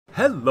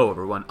Hello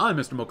everyone, I'm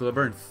Mr.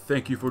 Mochalover, and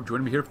thank you for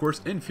joining me here, of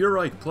course, in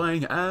Fuhrerreich,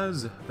 playing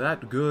as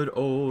that good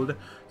old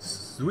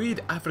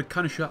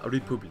Zuid-Afrikaansche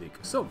Republiek.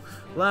 So,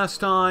 last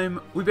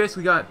time, we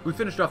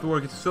finished off the war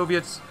against the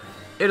Soviets,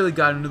 Italy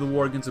got into the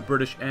war against the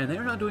British, and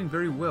they're not doing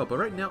very well, but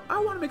right now,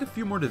 I want to make a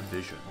few more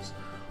divisions.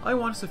 I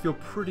want us to feel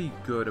pretty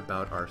good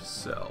about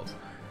ourselves.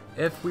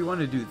 If we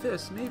want to do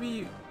this,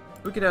 maybe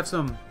we could have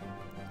some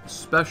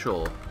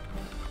special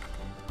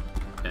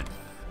inf.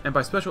 And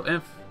by special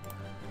inf,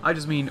 I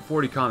just mean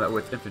 40 combat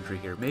with infantry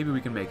here. Maybe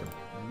we can make them.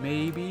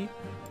 Maybe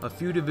a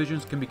few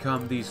divisions can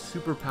become these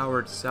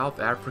super-powered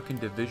South African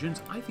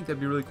divisions. I think that'd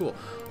be really cool.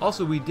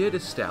 Also, we did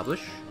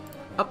establish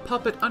a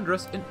puppet under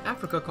us in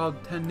Africa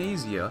called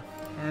Tanzania,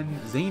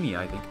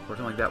 I think, or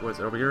something like that was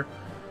over here.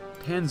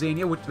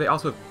 Tanzania, which they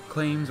also have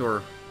claims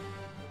or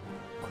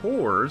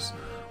cores,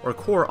 or a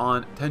core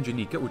on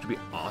Tanganyika, which would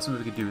be awesome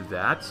if we could do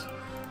that.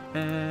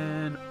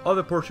 And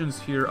other portions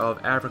here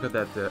of Africa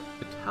that the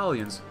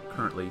Italians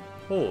currently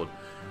hold.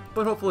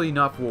 But hopefully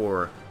not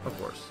for, of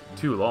course,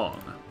 too long.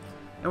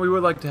 And we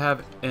would like to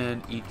have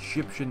an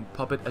Egyptian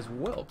puppet as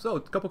well. So, a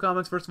couple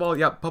comments. First of all,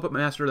 yeah, Puppet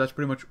Master, that's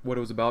pretty much what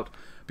it was about.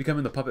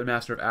 Becoming the Puppet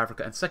Master of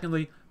Africa. And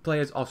secondly, play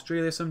as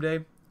Australia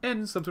someday.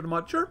 And some sort of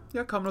mod. Sure,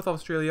 yeah, Commonwealth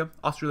Australia,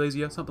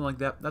 Australasia, something like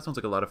that. That sounds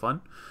like a lot of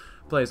fun.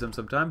 Play as them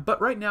sometime.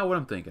 But right now, what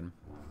I'm thinking,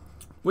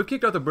 we've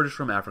kicked out the British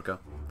from Africa,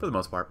 for the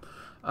most part.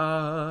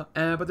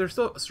 But they're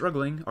still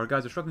struggling, our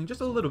guys are struggling just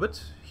a little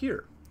bit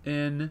here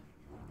in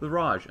the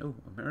Raj. Oh,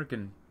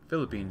 American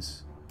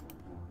Philippines.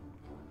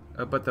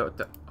 But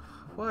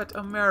what?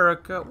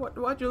 America?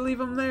 Why'd you leave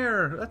them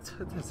there? That's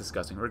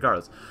disgusting,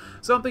 regardless.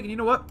 So I'm thinking, you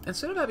know what?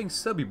 Instead of having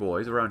subby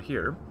boys around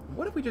here,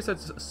 what if we just had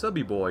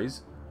subby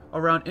boys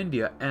around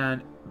India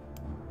and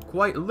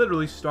quite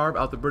literally starve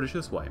out the British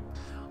this way?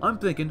 I'm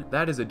thinking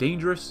that is a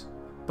dangerous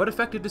but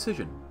effective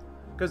decision.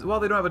 Because while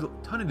they don't have a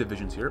ton of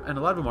divisions here, and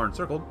a lot of them are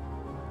encircled,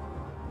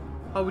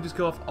 how we just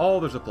kill off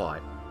all their supply?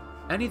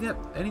 Anything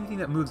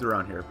that moves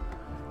around here.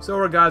 So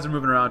our guys are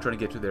moving around trying to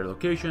get to their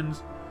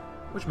locations,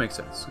 which makes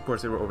sense. Of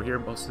course, they were over here,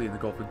 mostly in the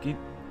Gulf of Guinea?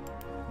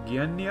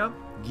 I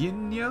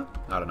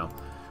don't know.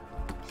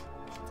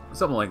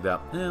 Something like that.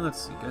 And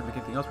let's see, can I make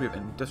anything else? We have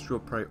industrial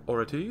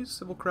priorities,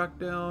 civil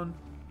crackdown.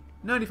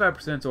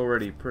 95% is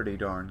already pretty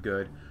darn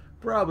good.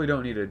 Probably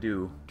don't need to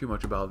do too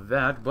much about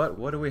that, but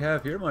what do we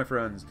have here, my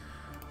friends?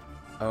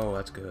 Oh,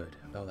 that's good.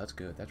 Oh, that's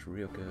good. That's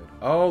real good.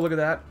 Oh, look at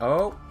that.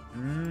 Oh,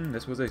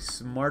 this was a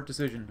smart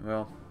decision.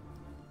 Well,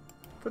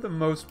 for the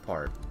most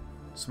part,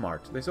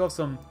 smart. They still have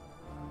some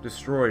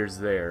destroyers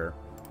there.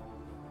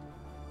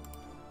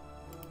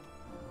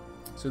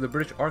 So the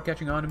British are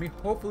catching on to me.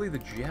 Hopefully the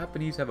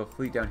Japanese have a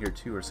fleet down here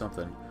too or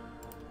something.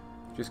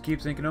 Just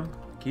keep sinking them.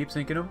 Keep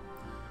sinking them.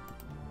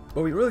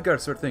 But we really got to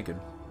start thinking.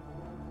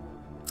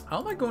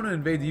 How am I going to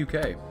invade the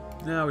UK?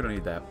 No, we don't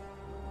need that.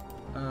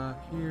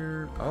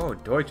 Here. Oh,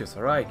 Deutsches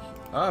Reich.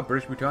 Ah,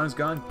 British Bhutan's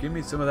gone. Give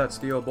me some of that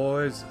steel,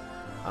 boys.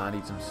 I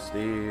need some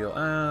steel.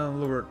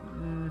 Lower.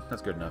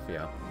 That's good enough,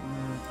 yeah.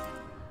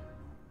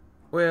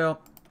 Well,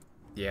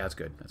 yeah, that's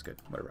good. That's good.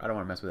 Whatever. I don't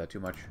want to mess with that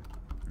too much.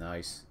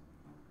 Nice.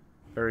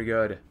 Very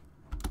good.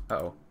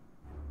 Uh-oh.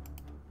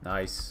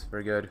 Nice.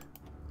 Very good.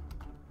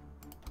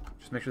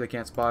 Just make sure they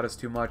can't spot us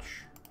too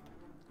much.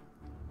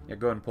 Yeah,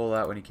 go ahead and pull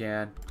that when you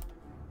can.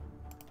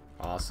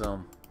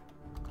 Awesome.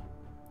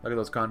 Look at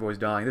those convoys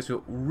dying. This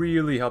will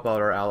really help out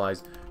our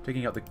allies,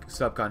 taking out the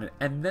subcontinent,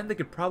 and then they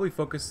could probably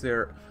focus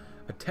their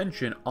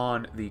attention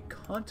on the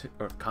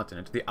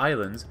continent, the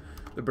islands,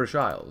 the British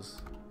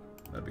Isles.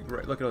 That'd be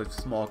great. Look at all these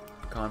small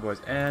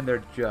convoys, and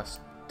they're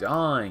just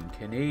dying.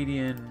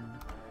 Canadian,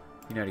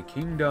 United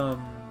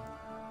Kingdom,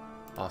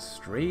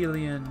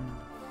 Australian.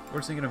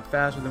 We're sinking them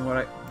faster than what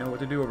I know what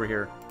to do over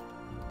here.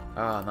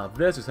 Ah, now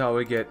this is how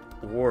we get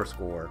war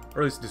score,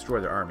 or at least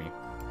destroy their army.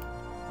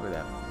 Look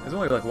at that. There's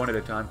only like one at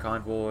a time.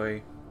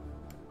 Convoy.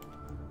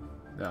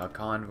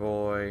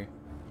 Convoy.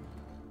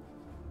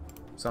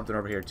 Something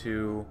over here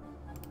too.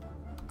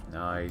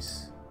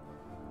 Nice.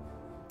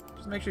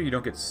 Just make sure you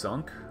don't get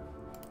sunk.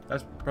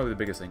 That's probably the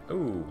biggest thing.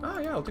 Ooh. Ah,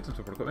 yeah, I'll take some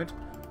support equipment.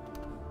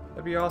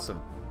 That'd be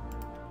awesome.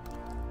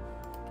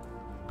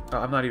 Oh,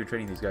 I'm not even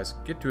training these guys.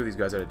 Get 2 of these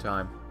guys at a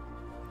time.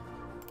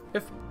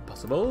 If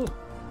possible.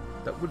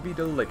 That would be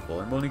delightful.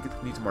 And we'll need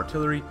some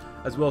artillery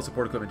as well as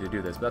support equipment to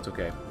do this, but that's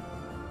okay.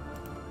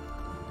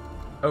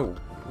 Oh,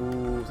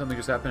 ooh, something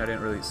just happened. I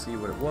didn't really see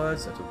what it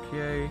was. That's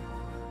okay.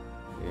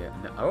 Yeah.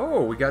 No,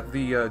 oh, we got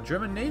the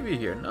German Navy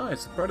here.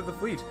 Nice, part of the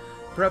fleet.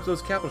 Perhaps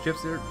those capital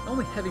ships, they're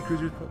only heavy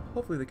cruisers, but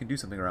hopefully they can do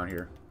something around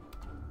here.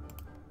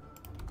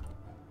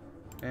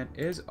 And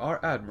is our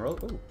admiral...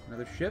 Oh,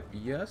 another ship.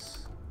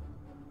 Yes.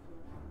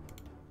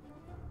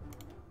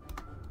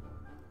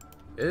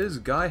 Is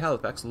Guy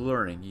Halifax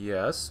learning?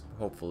 Yes,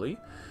 hopefully.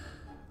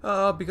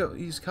 Because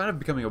he's kind of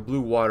becoming a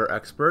blue water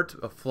expert,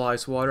 a fly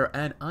swatter,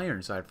 and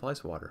ironside fly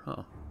swatter,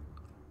 huh?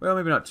 Well,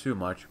 maybe not too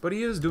much, but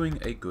he is doing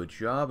a good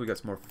job. We got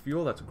some more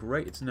fuel, that's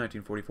great. It's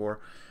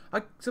 1944.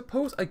 I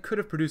suppose I could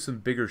have produced some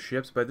bigger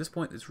ships, but at this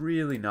point, it's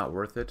really not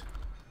worth it.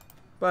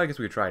 But I guess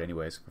we could try it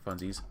anyways, for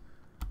funsies.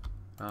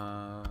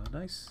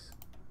 Nice.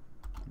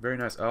 Very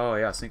nice. Oh,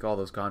 yeah, sink all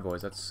those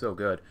convoys. That's so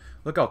good.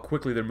 Look how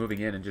quickly they're moving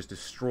in and just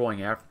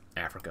destroying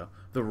Africa.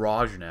 The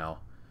Raj now.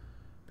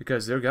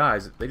 Because their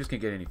guys, they just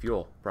can't get any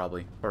fuel,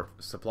 probably. Or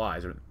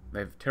supplies. Or they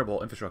have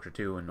terrible infrastructure,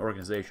 too, and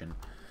organization.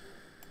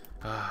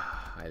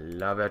 Ah, I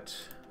love it.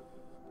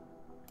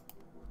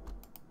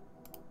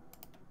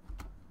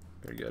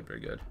 Very good, very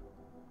good.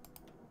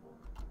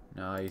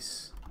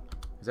 Nice.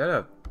 Is that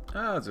a...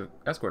 Oh, it's an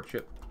escort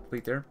ship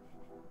fleet there.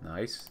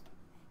 Nice.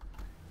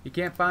 You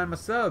can't find my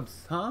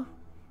subs, huh?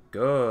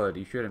 Good.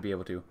 You shouldn't be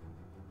able to.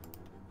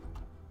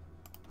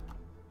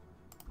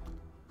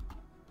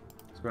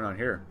 What's going on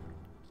here?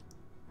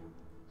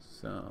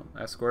 Some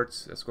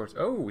escorts. Escorts.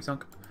 Oh, we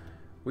sunk.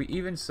 We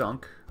even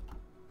sunk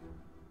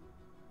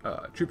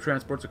troop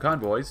transports or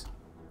convoys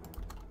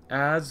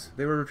as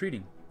they were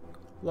retreating.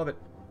 Love it.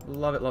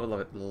 Love it, love it,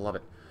 love it, love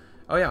it.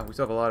 Oh yeah, we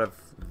still have a lot of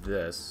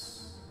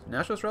this.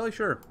 Nationalist rally?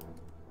 Sure.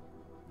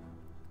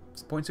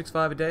 It's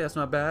 0.65 a day. That's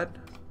not bad.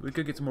 We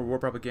could get some more war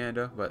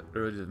propaganda, but it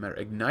really doesn't matter.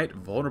 Ignite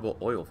vulnerable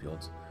oil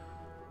fields.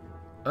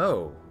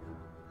 Oh.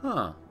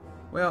 Huh.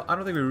 Well, I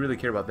don't think we really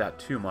care about that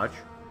too much.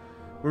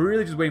 We're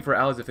really just waiting for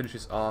our allies to finish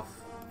this off,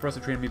 for us to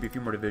train maybe a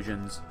few more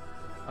divisions.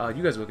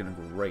 You guys are looking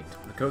great.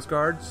 The Coast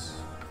Guards,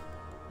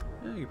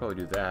 yeah, you can probably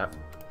do that.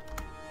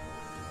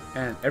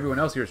 And everyone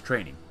else here is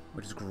training,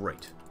 which is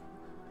great.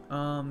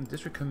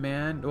 District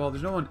Command, well,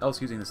 there's no one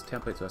else using this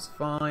template, so that's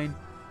fine.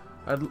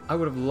 I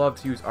would have loved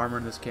to use armor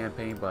in this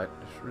campaign, but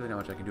there's really not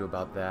much I can do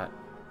about that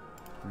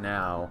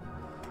now.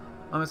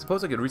 I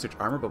suppose I could research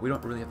armor, but we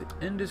don't really have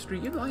the industry.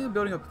 Even though I am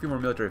building up a few more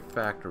military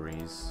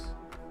factories.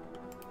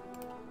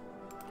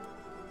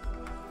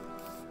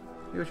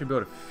 Maybe I should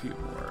build a few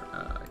more.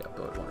 Yeah,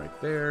 build one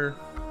right there.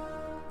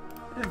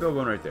 And build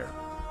one right there.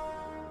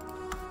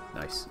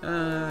 Nice.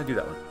 Do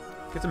that one.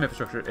 Get some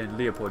infrastructure in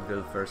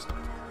Leopoldville first.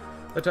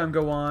 Let time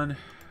go on.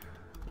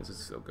 This is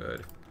so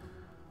good.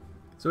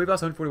 So we've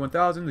lost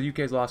 141,000. The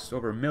UK's lost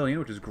over 1 million,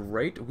 which is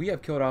great. We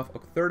have killed off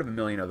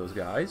 1/3 of those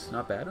guys.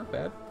 Not bad, not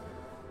bad.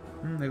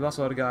 They lost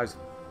a lot of guys.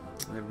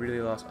 They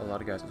really lost a lot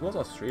of guys. As well as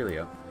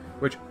Australia.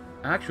 Which,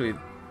 actually,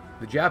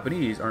 the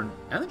Japanese are,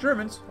 and the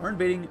Germans are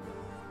invading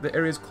the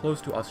areas close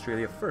to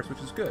Australia first, which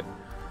is good.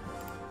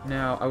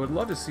 Now, I would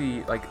love to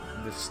see, like,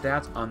 the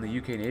stats on the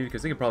UK Navy,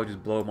 because they could probably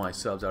just blow my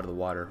subs out of the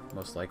water,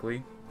 most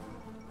likely.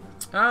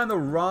 And the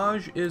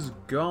Raj is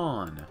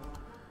gone.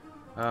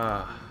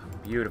 Ah,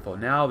 beautiful.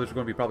 Now there's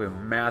going to be probably a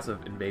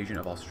massive invasion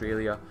of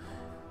Australia.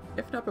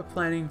 If not, but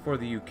planning for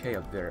the UK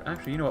up there.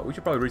 Actually, you know what? We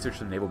should probably research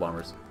some naval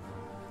bombers.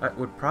 That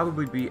would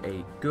probably be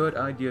a good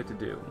idea to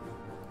do.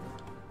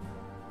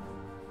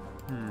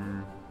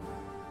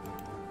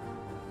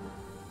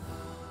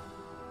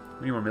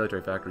 We need more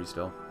military factories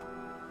still.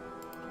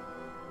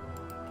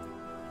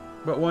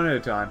 But one at a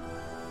time.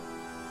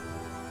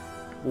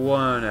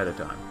 One at a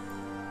time.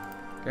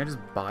 Can I just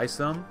buy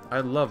some?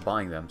 I love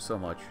buying them so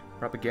much.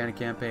 Propaganda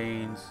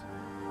campaigns.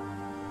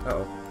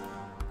 Uh-oh.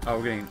 Oh,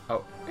 we're getting...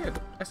 Oh, yeah,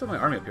 I still have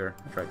my army up here.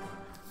 That's right.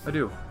 I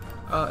do.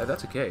 If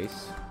that's the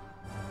case...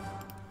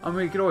 I mean,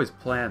 we could always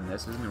plan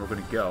this. Doesn't mean we're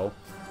going to go.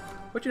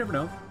 But you never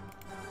know.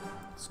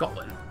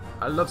 Scotland.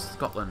 I love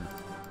Scotland.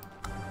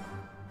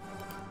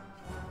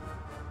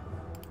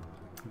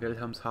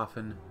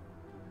 Wilhelmshaven.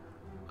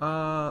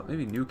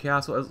 Maybe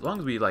Newcastle. As long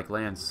as we, like,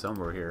 land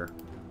somewhere here.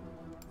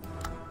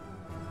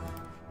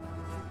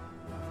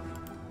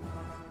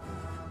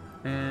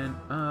 And,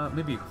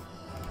 maybe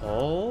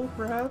Hull,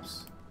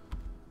 perhaps?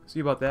 See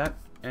about that.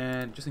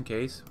 And just in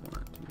case, 1,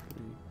 2,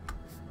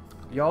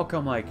 3. Y'all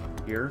come, like,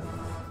 here.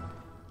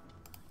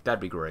 That'd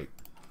be great.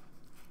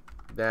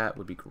 That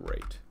would be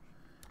great.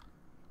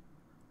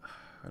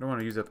 I don't want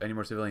to use up any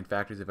more civilian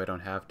factories if I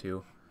don't have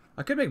to.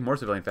 I could make more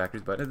civilian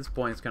factories, but at this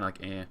point, it's kind of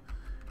like, eh.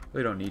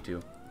 Really don't need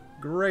to.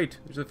 Great!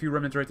 There's a few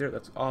remnants right there.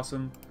 That's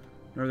awesome.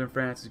 Northern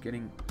France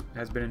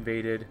has been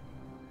invaded.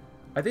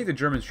 I think the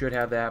Germans should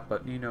have that,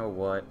 but you know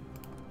what?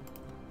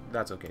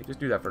 That's okay. Just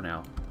do that for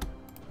now.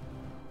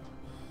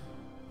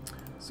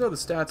 So the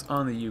stats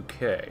on the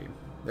UK,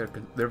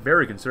 they're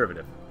very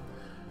conservative.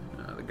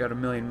 They got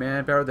 1 million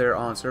manpower. They're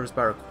on service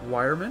by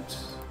requirement.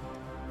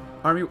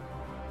 Army.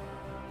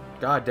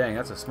 God dang,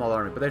 that's a small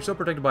army, but they're still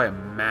protected by a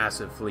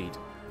massive fleet.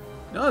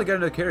 No, they got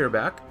another carrier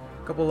back.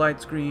 A couple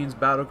light screens,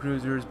 battle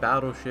cruisers,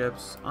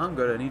 battleships. I'm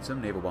gonna need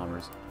some naval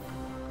bombers.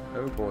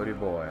 Oh boy, oh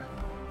boy.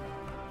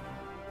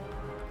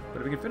 But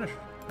if we can finish.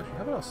 Actually,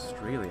 how about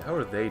Australia? How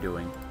are they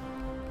doing?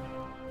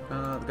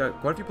 They've got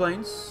quite a few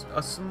planes.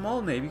 A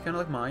small navy, kind of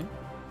like mine.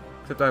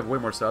 Except I have way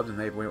more subs and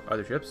they have way more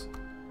other ships.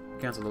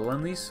 Cancel the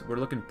Lend-Lease. We're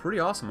looking pretty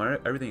awesome on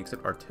everything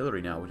except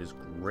artillery now, which is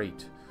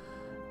great.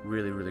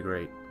 Really, really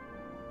great.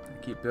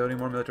 Keep building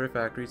more military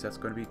factories. That's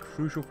going to be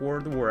crucial for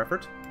the war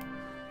effort.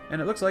 And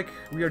it looks like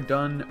we are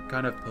done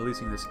kind of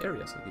policing this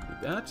area, so we can do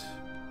that.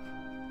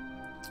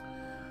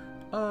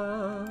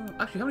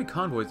 Actually, how many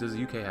convoys does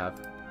the UK have?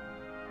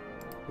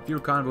 The fewer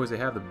convoys they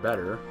have, the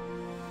better.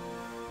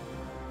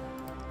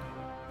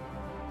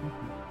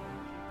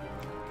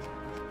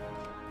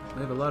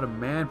 They have a lot of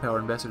manpower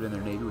invested in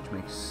their navy, which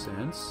makes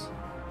sense.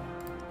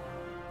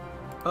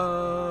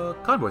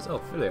 Convoys.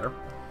 Oh, here they are.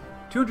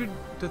 200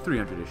 to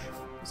 300-ish.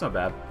 That's not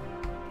bad.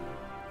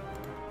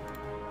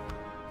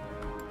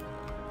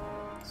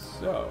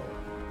 So,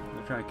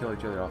 they're trying to kill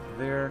each other off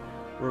there.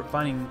 We're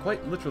finding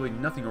quite literally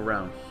nothing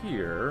around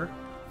here.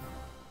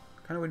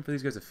 Kind of waiting for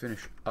these guys to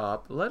finish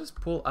up. Let us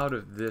pull out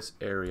of this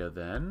area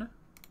then.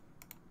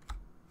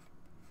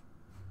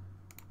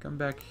 Come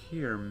back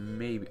here,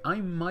 maybe.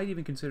 I might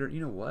even consider,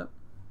 you know what?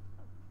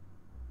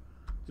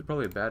 This is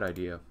probably a bad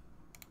idea.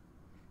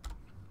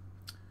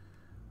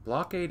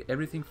 Blockade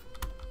everything.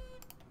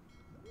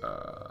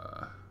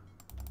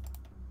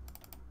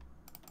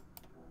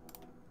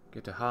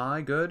 Get to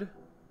high, good.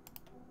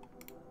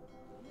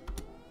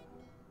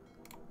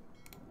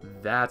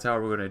 That's how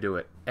we're going to do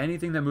it.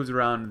 Anything that moves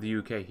around the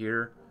UK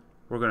here,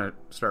 we're going to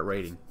start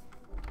raiding.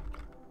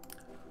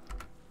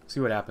 See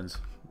what happens.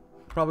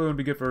 Probably wouldn't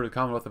be good for the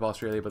Commonwealth of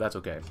Australia, but that's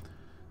okay.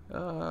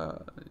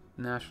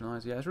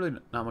 Nationalize. Yeah, there's really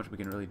not much we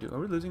can really do. Are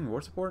we losing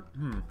war support?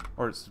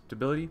 Or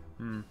stability?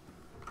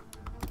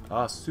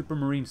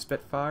 Supermarine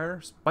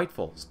Spitfire.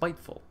 Spiteful.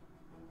 Spiteful.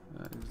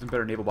 Some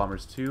better naval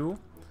bombers, too.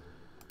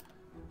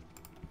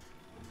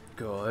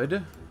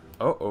 Good.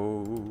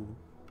 Oh.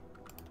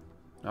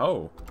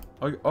 Oh,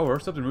 our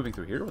subs are moving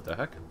through here? What the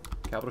heck?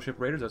 Capital ship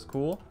raiders, that's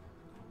cool.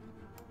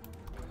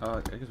 I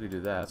guess we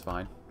do that, that's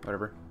fine.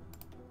 Whatever.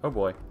 Oh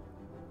boy.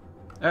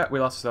 We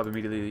lost a sub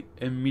immediately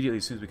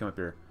as soon as we come up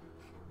here.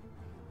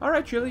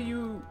 Alright, Chile,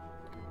 you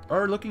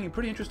are looking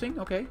pretty interesting.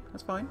 Okay,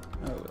 that's fine.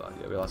 Oh,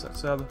 yeah, we lost that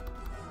sub.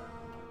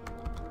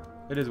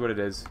 It is what it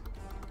is.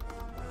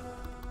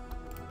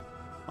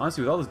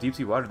 Honestly, with all this deep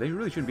sea water, they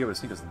really shouldn't be able to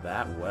sink us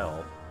that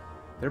well.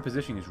 Their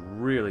positioning is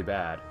really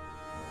bad.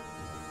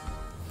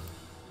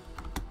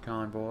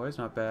 Convoys,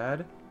 not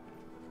bad.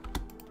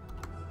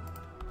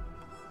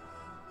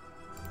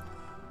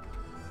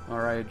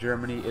 Alright,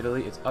 Germany,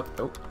 Italy, it's up.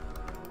 Oh,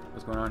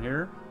 what's going on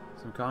here?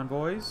 Some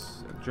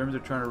convoys. The Germans are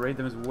trying to raid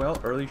them as well.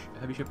 Early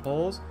heavy ship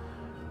hulls.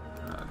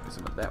 Get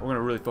some of that. We're going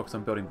to really focus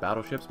on building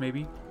battleships,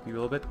 maybe a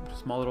little bit. Just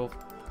a small little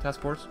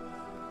task force.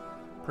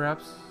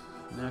 Perhaps.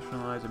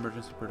 Nationalize,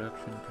 emergency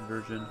production,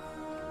 conversion.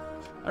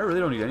 I really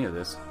don't need any of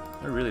this.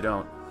 I really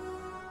don't.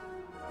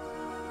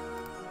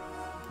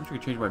 I wish I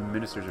could change my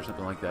ministers or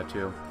something like that,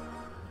 too.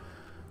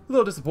 A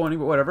little disappointing,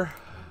 but whatever.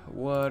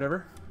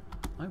 Whatever.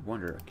 I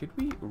wonder, could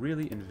we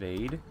really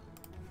invade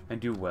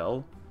and do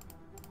well?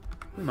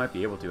 We might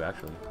be able to,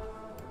 actually.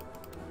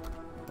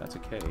 If that's the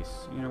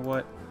case. You know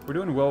what? We're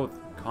doing well with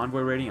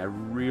convoy raiding. I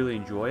really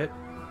enjoy it.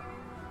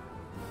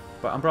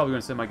 But I'm probably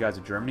going to send my guys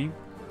to Germany,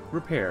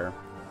 repair,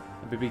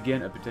 and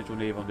begin a potential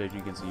naval invasion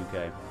against the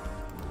UK.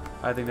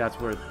 I think that's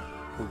where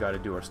we got to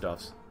do our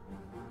stuffs.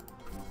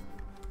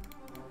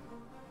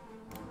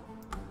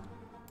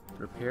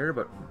 Repair,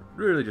 but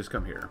really just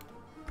come here.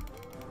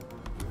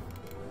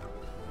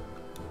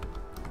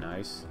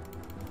 Nice.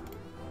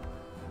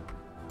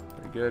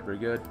 Very good, very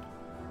good.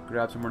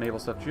 Grab some more naval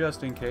stuff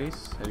just in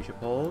case. Heavy ship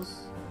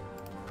hulls.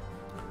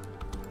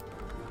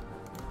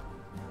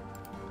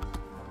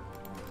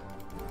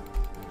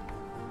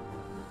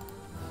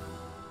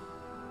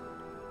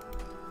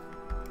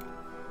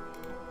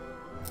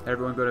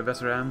 Everyone go to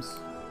Vesserams.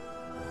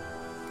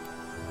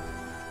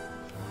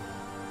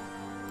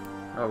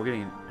 Oh, we're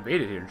getting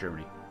invaded here in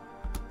Germany.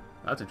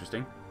 That's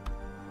interesting.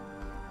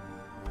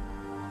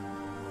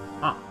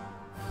 Huh.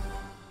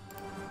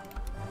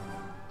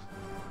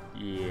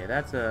 Yeah,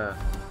 that's a...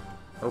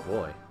 Oh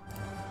boy.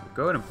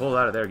 Go ahead and pull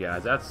out of there,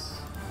 guys.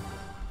 That's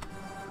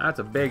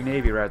a big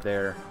navy right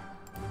there.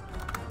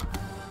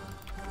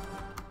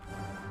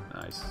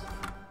 Nice.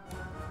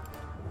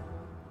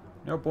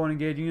 No point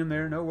engaging him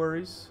there. No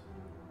worries.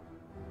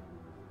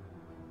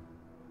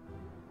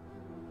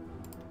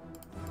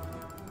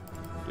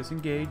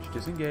 Disengage,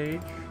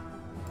 disengage.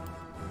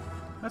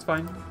 That's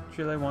fine.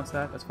 Chile wants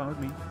that. That's fine with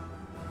me.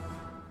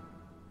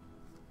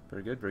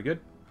 Very good, very good.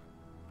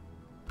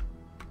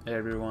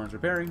 Everyone's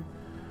repairing.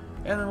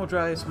 And then we'll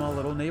try a small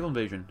little naval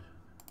invasion.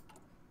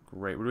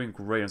 Great. We're doing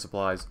great on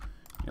supplies.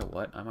 You know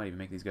what? I might even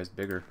make these guys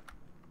bigger.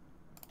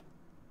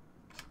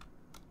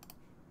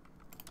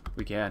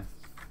 We can.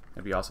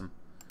 That'd be awesome.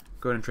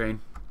 Go ahead and train.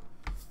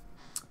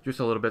 Just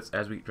a little bit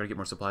as we try to get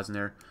more supplies in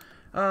there.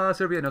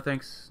 Serbia, no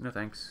thanks. No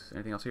thanks.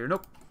 Anything else here?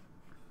 Nope.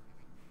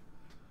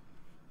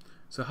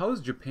 So how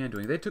is Japan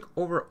doing? They took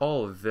over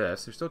all of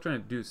this. They're still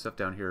trying to do stuff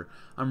down here.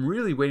 I'm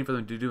really waiting for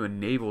them to do a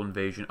naval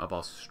invasion of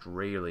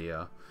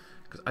Australia.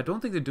 Because I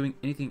don't think they're doing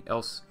anything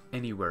else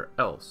anywhere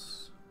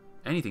else.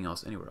 Anything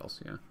else anywhere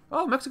else, yeah.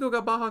 Oh, Mexico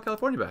got Baja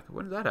California back.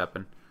 When did that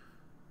happen?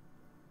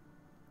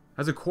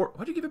 As a core...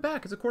 Why'd you give it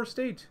back? As a core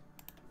state.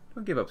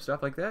 Don't give up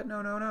stuff like that.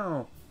 No, no,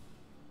 no.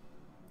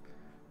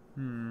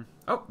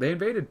 Oh, they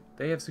invaded.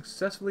 They have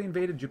successfully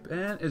invaded.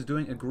 Japan is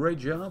doing a great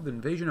job. The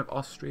invasion of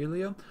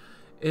Australia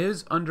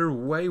is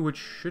underway, which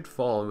should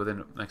fall within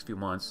the next few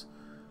months.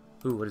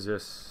 Ooh, what is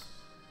this?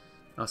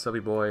 Oh, subby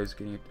boys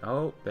getting it.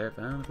 Oh, they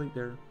found the fleet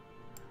there.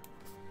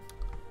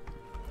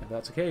 If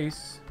that's the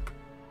case.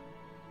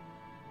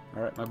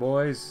 Alright, my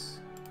boys.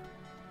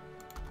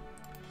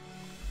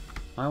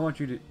 I want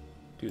you to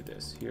do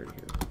this. Here.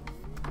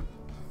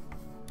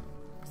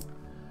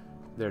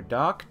 They're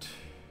docked.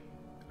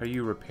 Are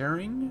you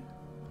repairing?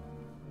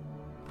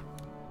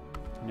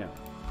 No.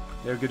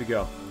 They're good to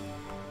go.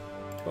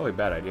 Probably a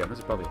bad idea. This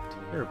is probably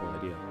a terrible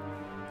idea.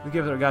 We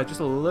give our guys just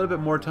a little bit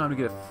more time to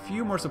get a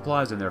few more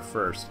supplies in there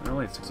first. They're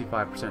only at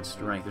 65%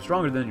 strength. They're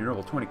stronger than your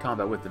normal 20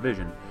 combat with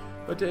division,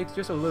 but it takes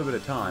just a little bit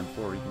of time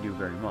before you can do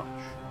very much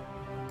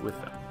with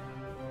them.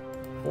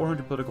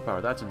 400 political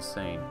power. That's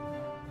insane.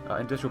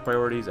 Industrial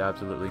priorities,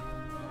 absolutely.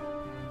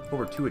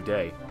 Over 2 a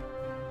day.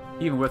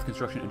 Even with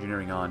construction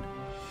engineering on.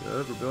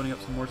 Good, we're building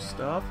up some more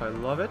stuff. I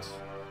love it.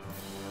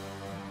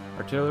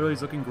 Artillery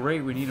is looking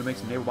great. We need to make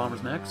some naval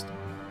bombers next.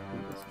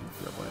 Ooh, let's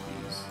grab one of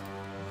these.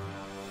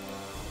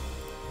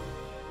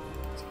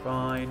 It's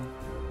fine.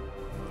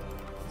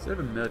 Instead of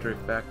a military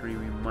factory,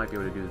 we might be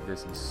able to do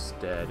this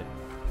instead.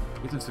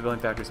 Get some civilian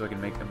factories so I can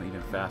make them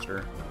even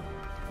faster.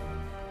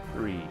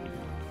 3,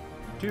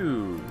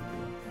 2,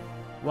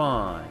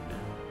 1.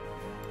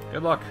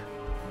 Good luck.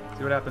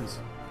 See what happens.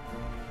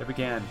 If we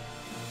can.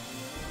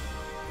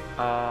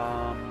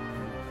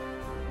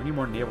 We need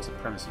more naval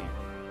supremacy.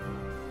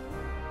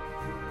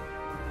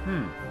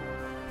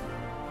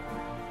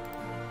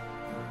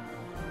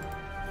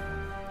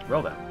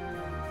 Well then.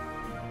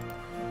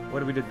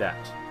 What if we did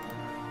that?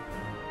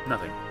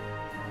 Nothing.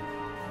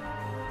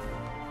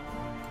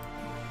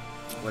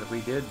 What if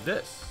we did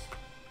this?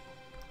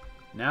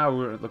 Now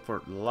we're gonna look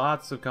for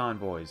lots of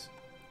convoys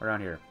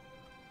around here.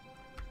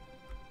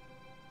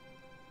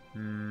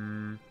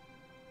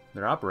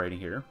 They're operating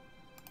here.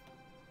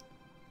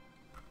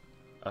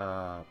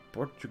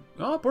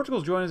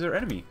 Portugal's joined as their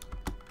enemy.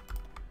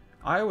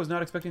 I was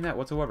not expecting that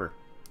whatsoever.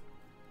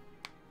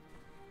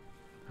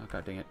 Oh,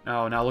 god dang it.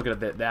 Oh, now look at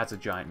that. That's a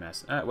giant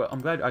mess. Well,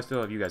 I'm glad I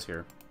still have you guys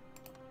here.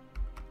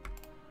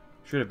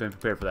 Should have been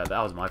prepared for that.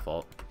 That was my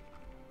fault.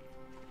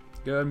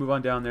 Good, move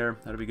on down there.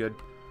 That'll be good.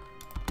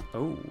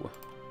 Oh.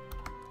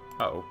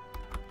 Uh-oh.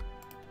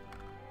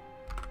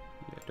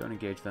 Yeah, don't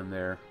engage them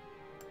there.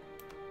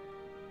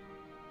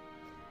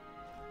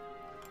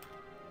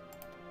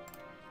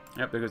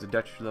 Yep, there goes a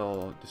Dutch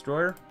little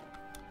destroyer.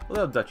 A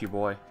little Dutchy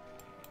boy.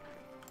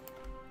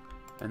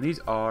 And these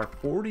are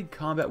 40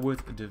 combat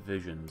with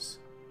divisions.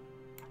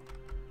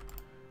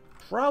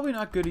 Probably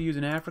not good to use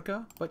in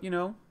Africa, but you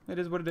know, it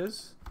is what it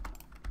is.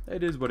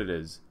 It is what it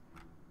is.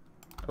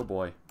 Oh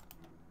boy.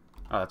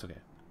 Oh, that's okay.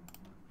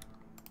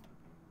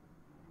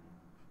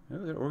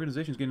 Oh, their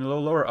organization's getting a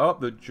little lower. Oh,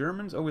 the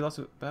Germans. Oh, we lost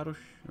a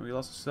battleship. We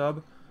lost a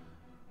sub.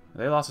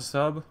 They lost a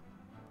sub.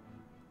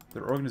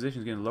 Their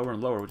organization's getting lower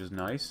and lower, which is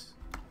nice.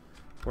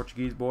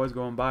 Portuguese boys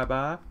going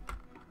bye-bye.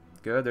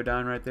 Good, they're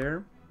down right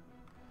there.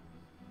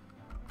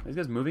 Are these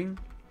guys moving?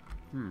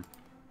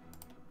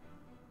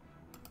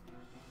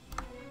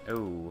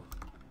 Oh.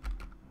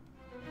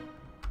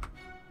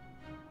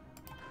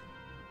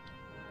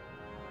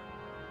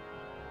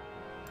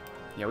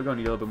 Yeah, we're going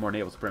to need a little bit more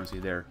naval supremacy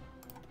there.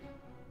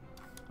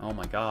 Oh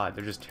my god,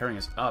 they're just tearing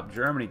us up.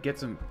 Germany, get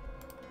some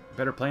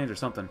better planes or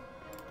something.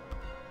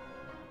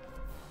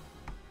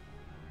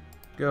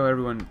 Go,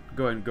 everyone.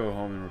 Go ahead and go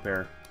home and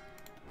repair.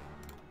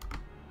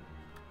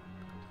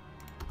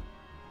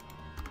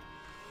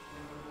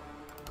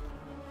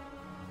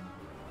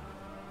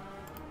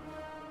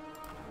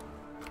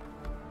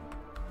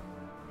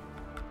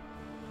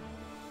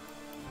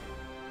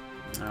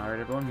 Alright,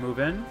 everyone, move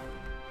in.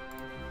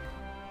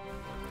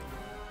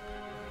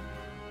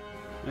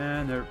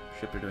 And their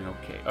ships are doing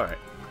okay. Alright,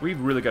 we've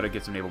really got to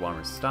get some naval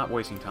bombers. Stop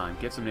wasting time.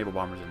 Get some naval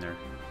bombers in there.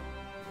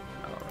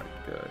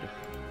 Alright, good.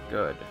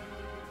 Good.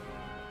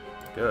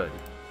 Good.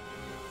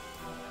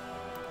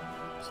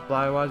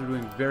 Supply-wise, we're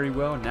doing very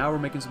well. Now we're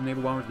making some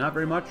naval bombers. Not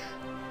very much.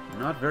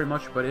 Not very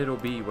much, but it'll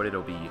be what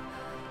it'll be.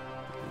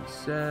 We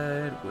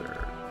said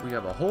we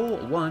have a whole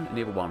 1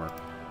 naval bomber.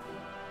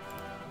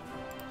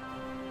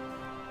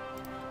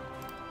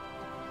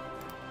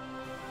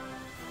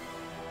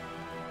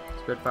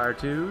 Spitfire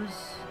 2s?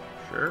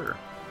 Sure.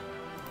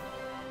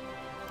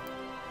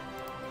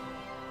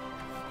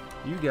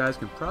 You guys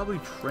can probably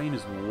train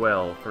as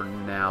well for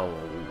now,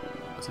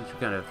 since you're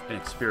kind of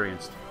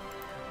inexperienced.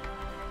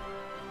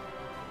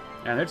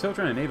 And they're still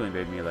trying to naval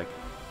invade me, like,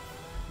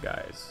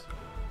 guys.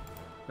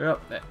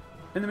 Well,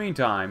 in the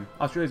meantime,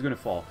 Australia's going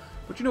to fall.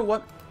 But you know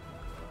what?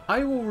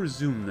 I will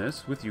resume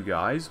this with you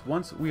guys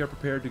once we are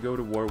prepared to go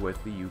to war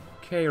with the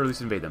UK, or at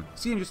least invade them.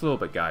 See you in just a little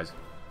bit, guys.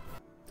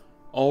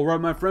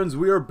 Alright, my friends,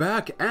 we are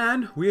back,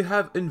 and we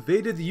have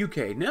invaded the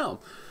UK. Now,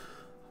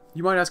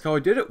 you might ask how I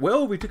did it.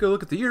 Well, we took a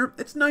look at the year.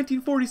 It's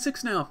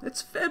 1946 now.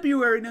 It's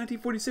February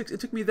 1946.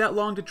 It took me that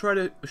long to try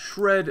to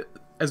shred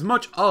as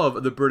much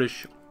of the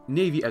British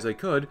Navy as I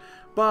could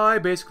by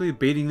basically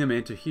baiting them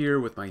into here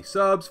with my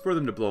subs for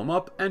them to blow them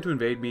up and to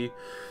invade me,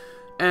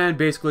 and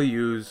basically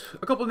use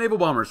a couple of naval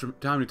bombers from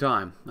time to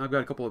time. I've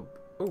got a couple of...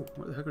 Oh,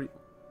 what the heck are you...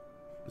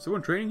 Is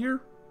someone training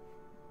here?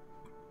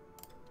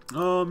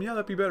 Yeah,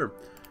 that'd be better.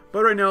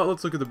 But right now,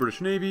 let's look at the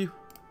British Navy.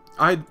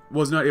 I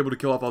was not able to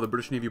kill off all the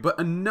British Navy, but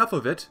enough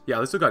of it. Yeah,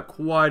 they still got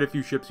quite a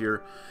few ships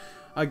here.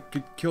 I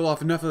could kill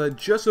off enough of that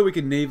just so we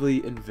can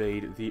navally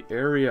invade the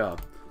area.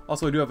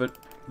 Also, I do have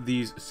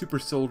these super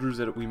soldiers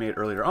that we made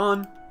earlier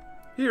on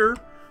here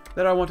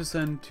that I want to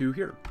send to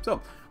here.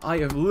 So, I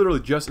have literally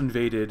just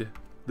invaded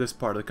this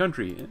part of the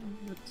country, and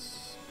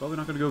it's probably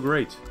not going to go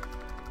great.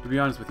 To be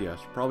honest with you,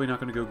 it's probably not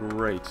going to go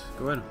great.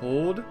 Go ahead and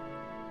hold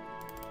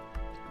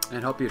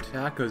and help the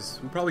attack, because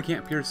we probably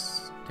can't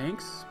pierce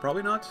tanks.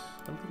 Probably not.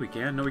 I don't think we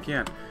can. No, we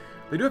can't.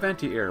 They do have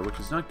anti-air, which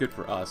is not good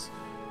for us.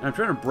 And I'm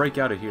trying to break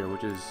out of here,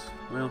 which is,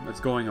 well, it's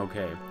going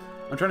okay.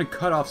 I'm trying to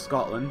cut off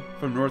Scotland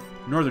from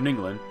northern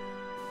England.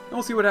 And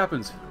we'll see what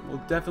happens.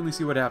 We'll definitely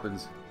see what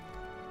happens.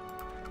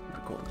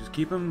 Right, cool. Just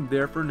keep them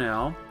there for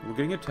now. We're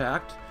getting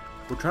attacked.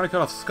 We're trying to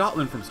cut off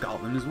Scotland from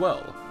Scotland as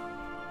well.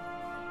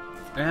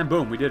 And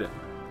boom, we did it.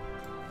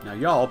 Now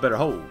y'all better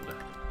hold.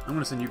 I'm going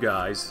to send you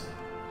guys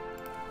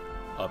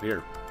up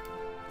here.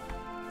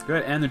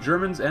 Good, and the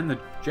Germans and the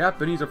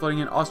Japanese are flooding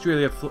in.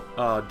 Australia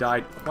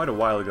died quite a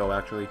while ago,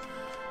 actually.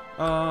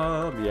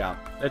 Yeah,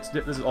 this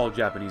is all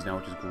Japanese now,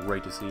 which is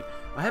great to see.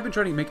 I have been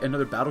trying to make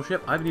another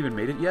battleship. I haven't even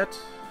made it yet,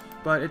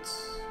 but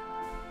it's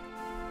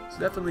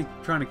definitely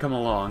trying to come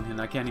along,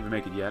 and I can't even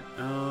make it yet.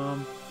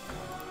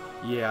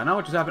 Yeah, not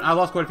much has happened. I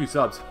lost quite a few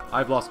subs.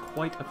 I've lost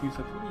quite a few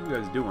subs. What are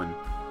you guys doing?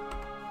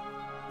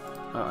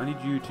 I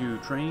need you to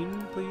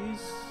train,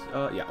 please.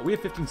 Yeah, we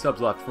have 15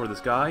 subs left for this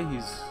guy.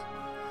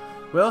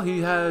 Well,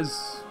 he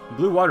has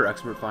Blue Water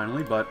Expert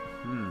finally, but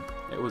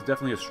it was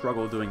definitely a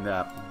struggle doing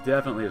that.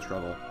 Definitely a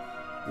struggle.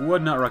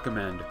 Would not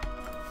recommend.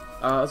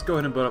 Let's go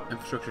ahead and build up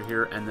infrastructure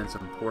here and then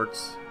some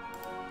ports,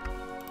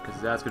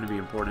 because that's going to be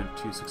important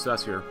to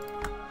success here.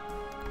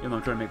 Even though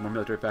I'm trying to make more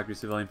military factories,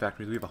 civilian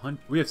factories,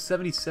 we have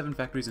 77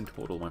 factories in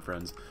total, my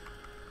friends.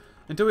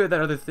 Until we have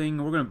that other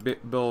thing, we're going to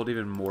build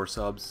even more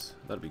subs.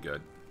 That'll be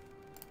good.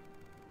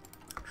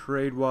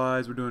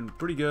 Trade-wise, we're doing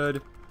pretty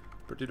good.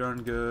 Pretty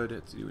darn good.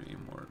 Let's do any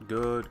more.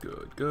 Good,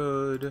 good,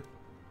 good.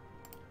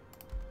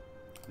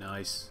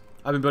 Nice.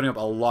 I've been building up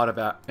a lot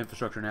of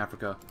infrastructure in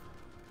Africa.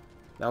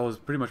 That was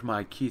pretty much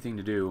my key thing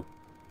to do.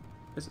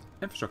 Is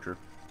infrastructure.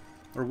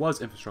 Or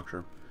was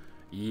infrastructure.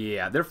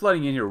 Yeah, they're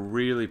flooding in here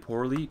really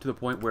poorly to the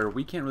point where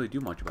we can't really do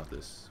much about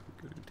this.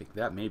 We could take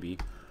that maybe.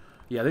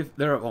 Yeah,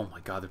 they're oh my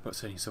god, they're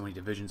sending so many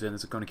divisions in.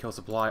 This is going to kill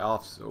supply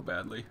off so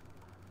badly.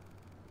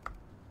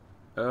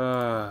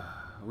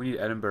 We need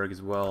Edinburgh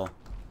as well.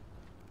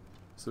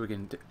 So we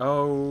can...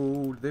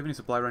 Oh, do they have any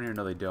supply around here?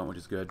 No, they don't, which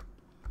is good.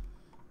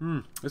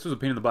 This was a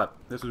pain in the butt.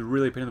 This was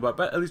really a pain in the butt.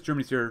 But at least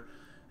Germany's here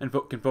and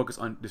can focus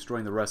on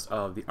destroying the rest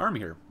of the army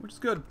here, which is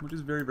good. Which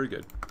is very, very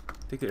good.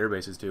 Take the air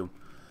bases, too.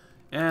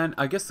 And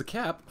I guess the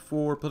cap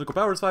for political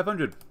power is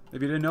 500.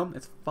 If you didn't know,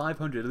 it's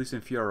 500, at least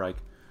in Fuhrerreich.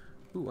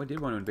 Ooh, I did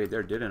want to invade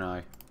there, didn't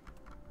I?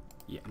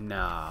 Yeah,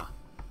 nah.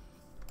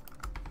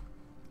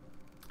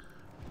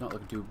 Not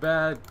looking too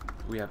bad.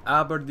 We have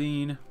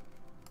Aberdeen.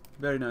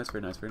 Very nice,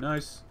 very nice, very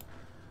nice.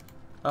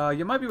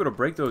 You might be able to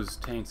break those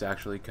tanks,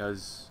 actually,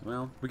 because,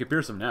 well, we can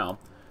pierce them now,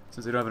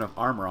 since they don't have enough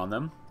armor on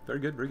them. Very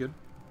good, very good.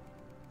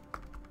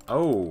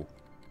 Oh.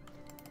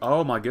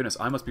 Oh, my goodness.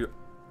 I must be...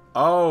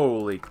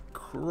 Holy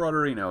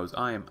crudderinos.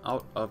 I am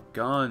out of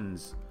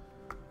guns.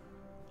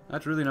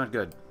 That's really not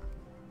good.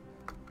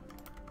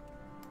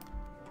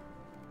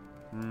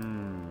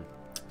 And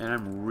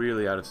I'm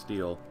really out of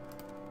steel.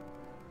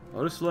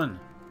 Otislin.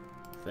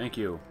 Thank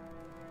you.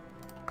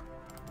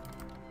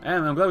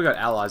 And I'm glad we got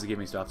allies to give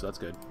me stuff, so that's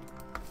good.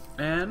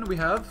 And we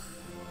have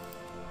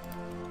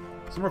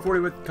some more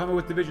 40 with combat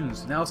with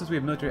divisions. Now, since we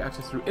have military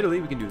access through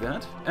Italy, we can do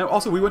that. And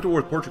also, we went to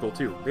war with Portugal,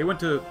 too. They went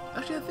to...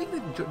 Actually, I think they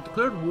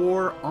declared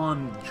war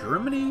on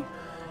Germany,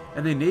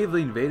 and they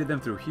navally invaded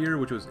them through here,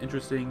 which was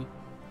interesting.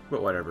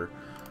 But whatever.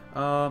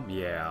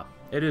 Yeah.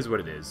 It is what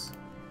it is.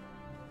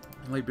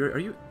 Liberia, are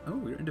you...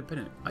 Oh, you're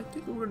independent. I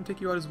think we're going to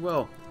take you out as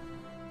well.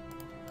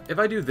 If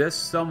I do this,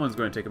 someone's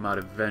going to take him out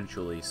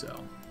eventually, so...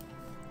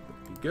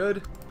 That'd be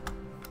good.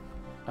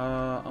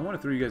 I want to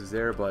throw you guys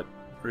there, but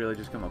really,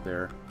 just come up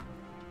there.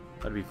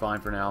 That'd be fine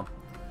for now.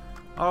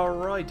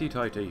 Alrighty,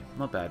 tighty.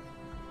 Not bad.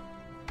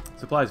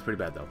 Supply is pretty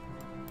bad, though.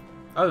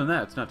 Other than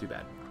that, it's not too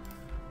bad.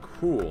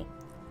 Cool.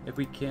 If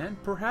we can,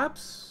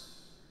 perhaps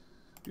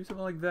do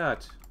something like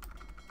that.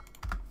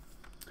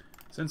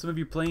 Send some of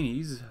you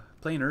planes.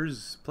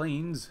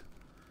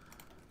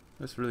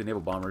 That's really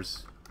naval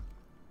bombers.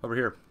 Over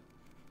here.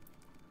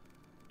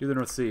 Do the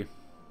North Sea.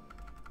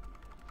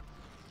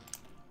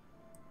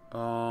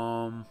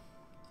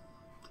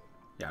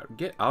 Yeah,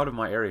 get out of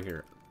my area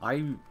here.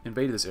 I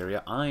invaded this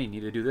area. I need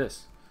to do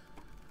this.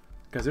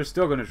 Because they're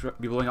still going to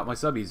be blowing up my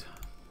subbies.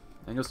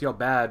 And you'll see how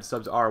bad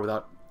subs are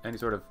without any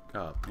sort of,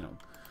 you know,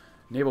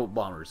 naval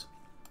bombers.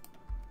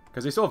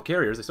 Because they still have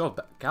carriers. They still have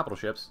capital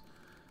ships.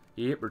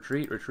 Yep,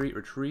 retreat, retreat,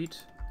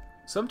 retreat.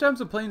 Sometimes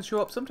the planes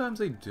show up. Sometimes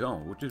they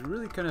don't. Which is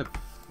really kind of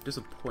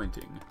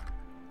disappointing.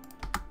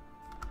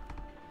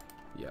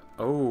 Yeah.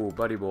 Oh,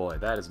 buddy boy.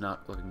 That is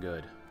not looking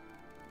good.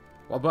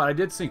 Well, but I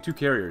did sink 2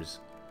 carriers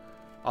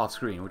off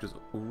screen, which is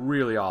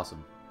really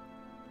awesome.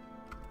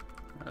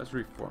 Right, let's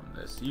reform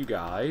this. You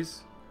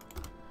guys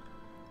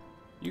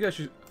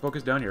should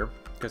focus down here,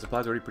 because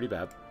supply's already pretty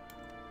bad.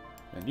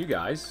 And you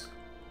guys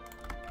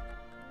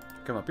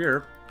come up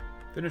here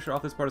Finish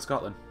off this part of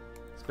Scotland.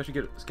 Especially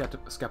get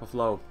Scapa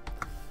Flow.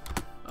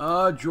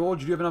 George,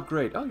 do you have an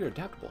upgrade? Oh, you're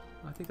adaptable.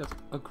 I think that's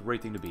a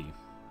great thing to be.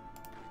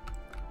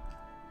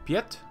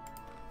 Piet?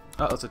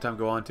 Oh, let's let time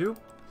go on too.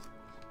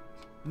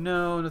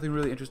 No, nothing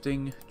really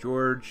interesting.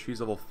 George, he's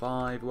level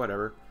 5,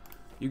 whatever.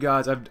 You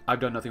guys, I've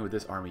done nothing with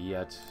this army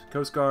yet.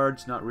 Coast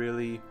Guards, not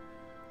really.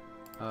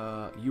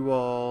 You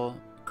all...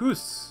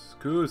 Koos,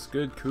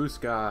 good Koos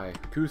guy.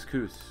 Koos,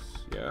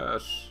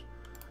 yes.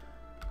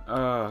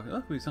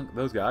 Look, we sunk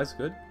those guys,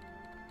 good.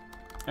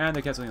 And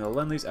they're canceling the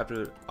Lend-Lease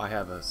after I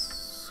have a...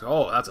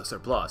 Oh, that's a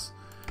surplus.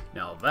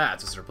 Now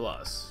that's a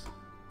surplus.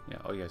 Yeah,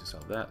 oh, you guys just saw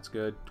that. That's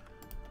good.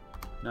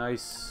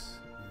 Nice.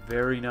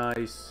 Very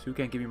nice. Who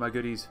can't give me my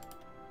goodies?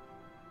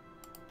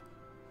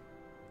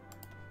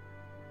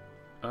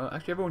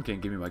 Actually, everyone can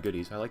give me my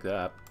goodies. I like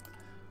that.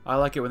 I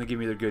like it when they give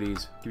me their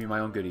goodies. Give me my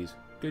own goodies.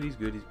 Goodies.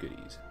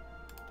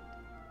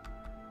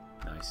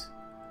 Nice.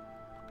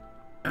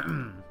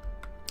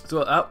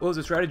 So that was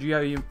a strategy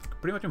you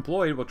pretty much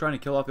employed while trying to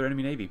kill off their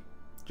enemy navy.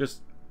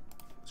 Just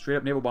straight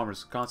up naval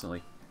bombers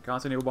constantly.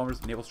 Constant naval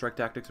bombers. Naval strike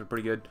tactics are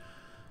pretty good.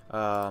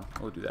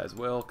 We'll do that as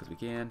well because we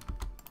can.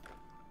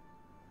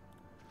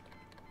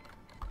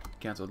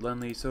 Cancelled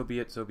Lend-Lease. So be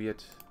it.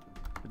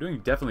 We're doing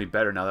definitely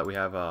better now that we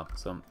have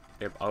some...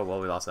 Oh, well,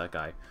 we lost that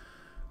guy.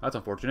 That's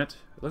unfortunate.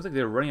 It looks like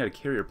they're running out of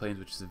carrier planes,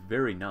 which is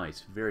very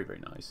nice. Very,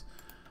 very nice.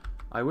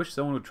 I wish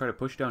someone would try to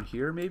push down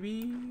here,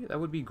 maybe? That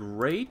would be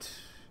great.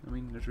 I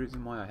mean, there's a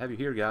reason why I have you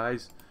here,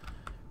 guys.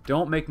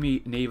 Don't make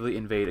me navally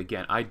invade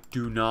again. I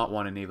do not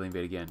want to navally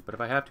invade again. But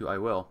if I have to, I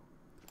will.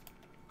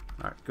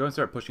 Alright, go and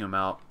start pushing them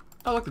out.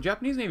 Oh, look, the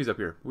Japanese Navy's up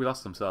here. We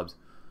lost some subs.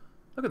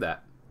 Look at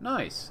that.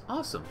 Nice.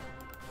 Awesome.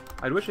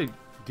 I wish they'd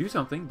do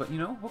something, but, you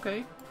know,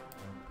 okay.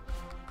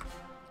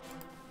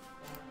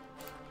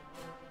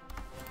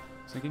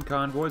 Sinking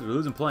convoys. We're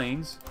losing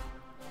planes.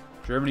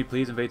 Germany,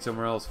 please invade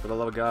somewhere else. For the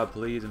love of God,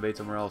 please invade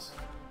somewhere else.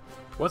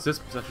 Once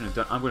this section is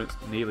done, I'm going to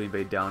navally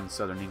invade down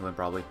southern England,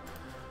 probably.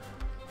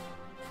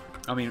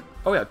 I mean,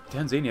 oh yeah,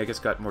 Tanzania, I guess,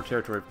 got more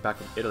territory back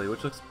from Italy,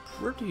 which looks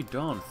pretty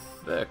darn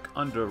thick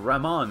under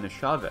Ramon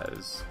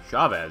Chavez.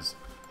 Chavez?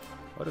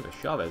 What is a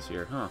Chavez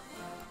here, huh?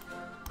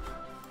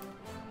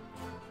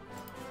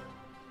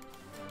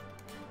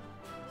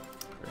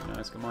 Very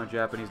nice. Come on,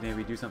 Japanese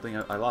Navy, do something.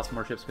 I lost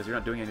more ships because you're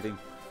not doing anything.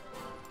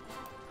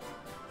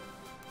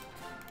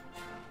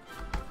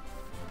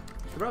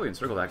 Should probably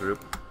encircle that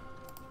group.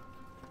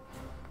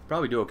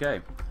 Probably do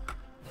okay.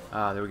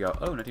 There we go.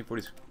 Oh,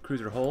 1940s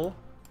cruiser hull.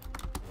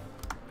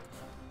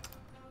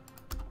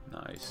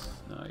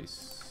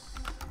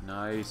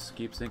 Nice.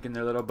 Keep sinking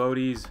their little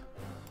boaties.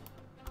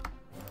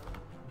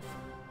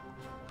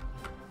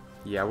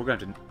 Yeah, we're going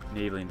to have to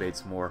navally invade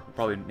some more. We'll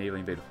probably navally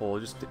invade Hull.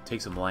 Just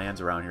take some lands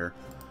around here.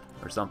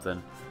 Or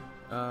something.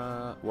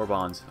 War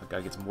bonds. I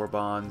gotta get some war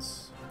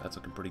bonds. That's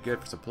looking pretty good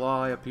for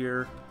supply up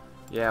here.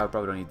 Yeah, we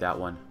probably don't need that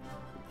one.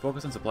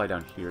 Focus on supply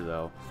down here,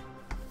 though.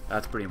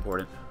 That's pretty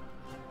important.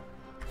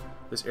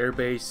 This air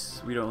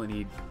base, we don't only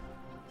need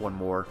one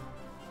more.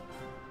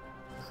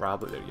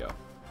 Probably. There you go.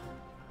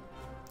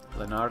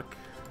 Lanark.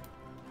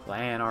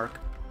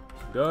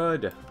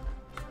 Good.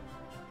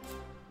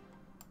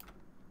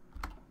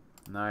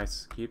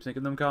 Nice. Keep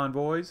sinking them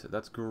convoys.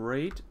 That's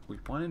great. We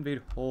want to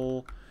invade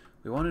Hull.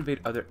 We want to invade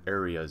other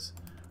areas.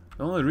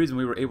 The only reason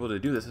we were able to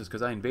do this is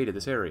because I invaded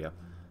this area.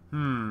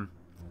 They're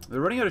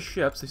running out of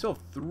ships. They still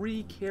have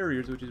 3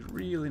 carriers, which is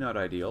really not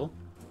ideal.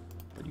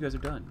 But you guys are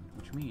done.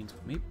 Which means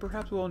maybe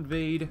perhaps we'll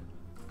invade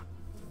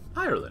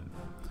Ireland.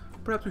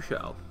 Perhaps we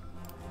shall.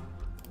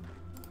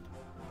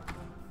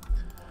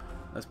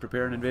 Let's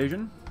prepare an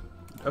invasion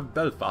of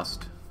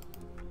Belfast.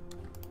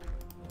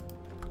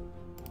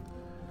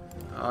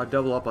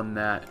 Double up on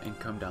that and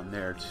come down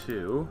there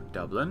to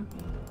Dublin.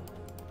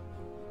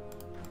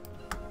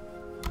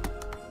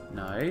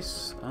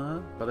 Nice.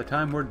 By the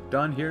time we're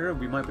done here,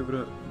 we might be able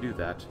to do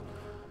that.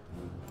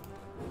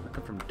 I'll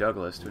come from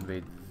Douglas to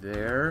invade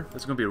there.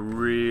 This is going to be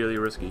really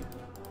risky.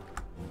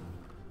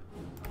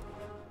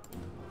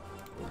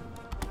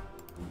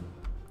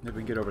 If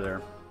we can get over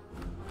there.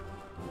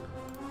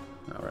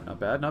 Alright, not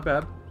bad, not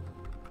bad.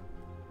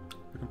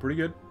 Looking pretty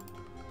good.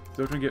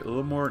 Still trying to get a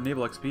little more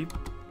naval XP.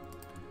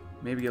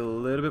 Maybe get a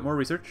little bit more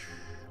research.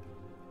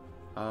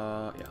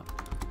 Yeah.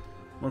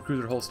 More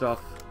cruiser hull stuff.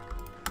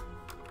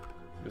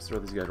 Just throw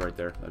these guys right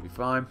there. That'd be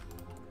fine.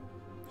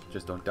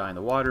 Just don't die in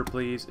the water,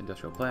 please.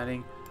 Industrial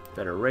planning.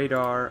 Better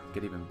radar.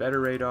 Get even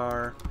better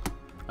radar.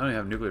 I don't even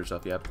have nuclear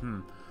stuff yet.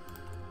 Kind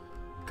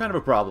of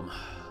a problem.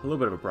 A little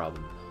bit of a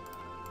problem.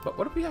 But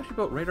what if we actually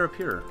built radar up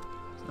here?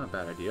 It's not a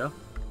bad idea.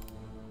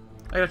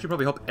 I could actually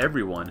probably help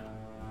everyone.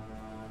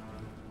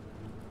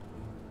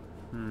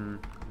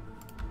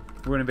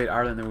 We're going to invade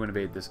Ireland, then we're going to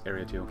invade this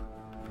area too.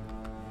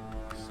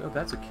 So if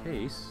that's the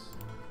case,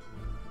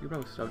 you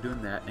probably stop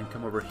doing that and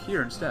come over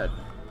here instead.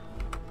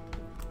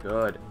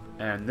 Good.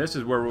 And this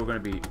is where we're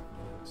going to be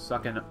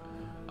sucking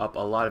up a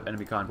lot of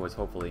enemy convoys,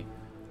 hopefully.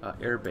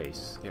 Air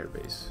base.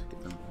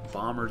 Get some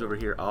bombers over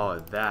here. Oh,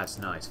 that's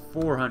nice.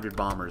 400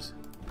 bombers.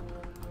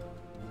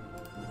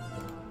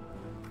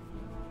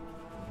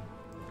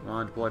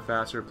 on, deploy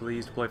faster,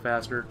 please. Deploy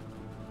faster.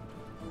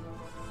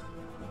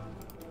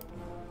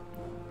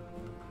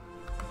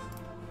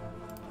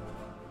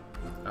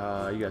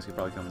 You guys could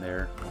probably come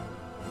there.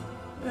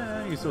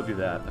 Yeah, you can still do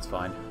that. That's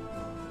fine.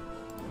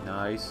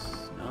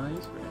 Nice.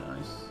 Nice. Very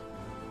nice.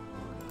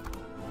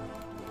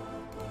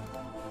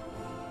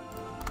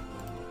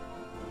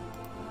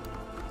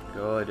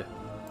 Good.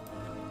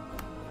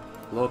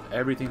 Blow up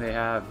everything they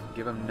have.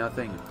 Give them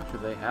nothing. Make sure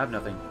they have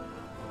nothing.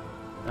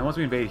 And once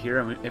we invade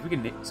here, I mean, if we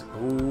can...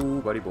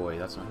 Oh, buddy boy.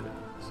 That's not good.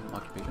 Some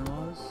occupation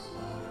laws.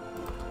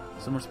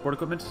 Some more support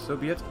equipment. So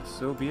be it.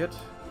 So be it.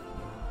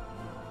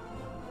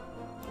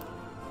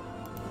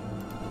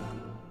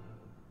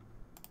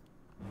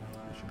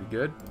 That should be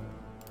good.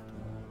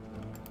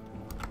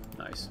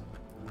 Nice.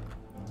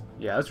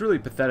 Yeah, that's really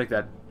pathetic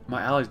that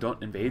my allies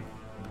don't invade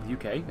the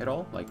UK at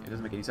all. Like, it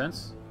doesn't make any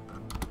sense.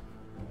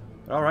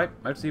 But alright,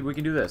 let's see if we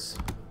can do this.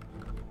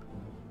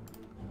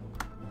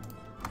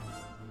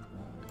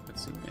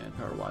 Let's see,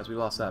 manpower-wise, we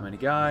lost that many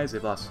guys.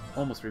 They've lost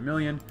almost 3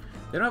 million.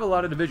 They don't have a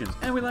lot of divisions.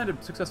 And we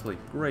landed successfully.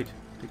 Great.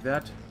 Take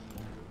that.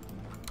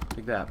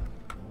 Take that.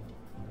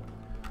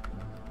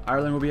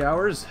 Ireland will be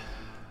ours.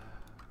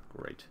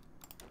 Great.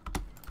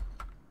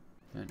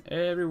 And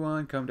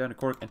everyone come down to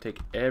Cork and take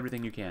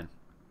everything you can.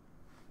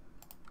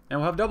 And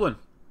we'll have Dublin.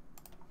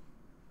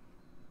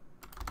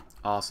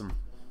 Awesome.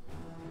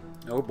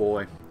 Oh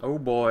boy. Oh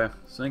boy.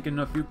 Sinking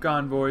a few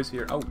convoys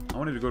here. Oh, I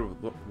wanted to go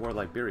to War of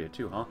Liberia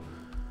too, huh?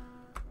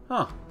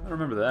 Huh. I don't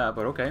remember that,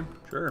 but okay.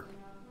 Sure.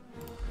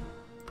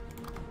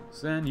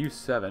 Send you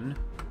 7.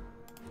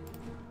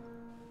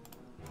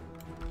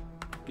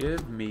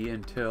 Give me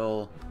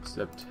until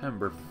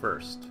September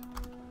 1st.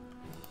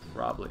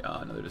 Probably.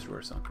 Ah, another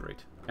destroyer sunk.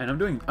 Great. And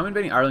I'm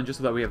invading Ireland just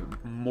so that we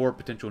have more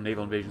potential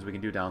naval invasions we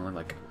can do down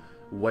like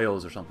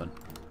Wales or something.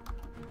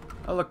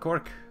 Oh look,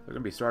 Cork. They're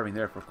gonna be starving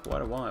there for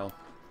quite a while.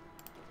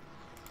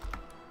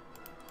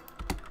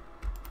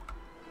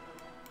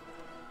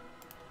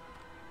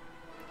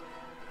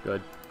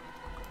 Good.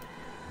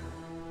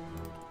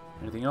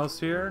 Anything else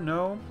here?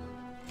 No.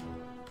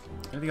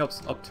 Anything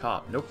else up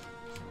top? Nope.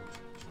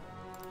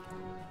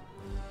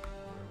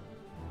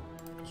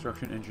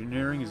 Construction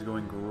engineering is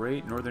going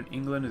great. Northern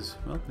England is,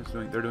 well,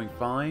 they're doing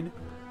fine.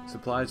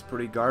 Supply's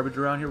pretty garbage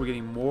around here. We're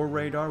getting more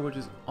radar, which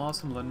is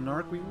awesome.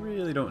 Lanark, we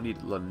really don't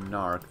need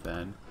Lanark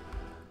then.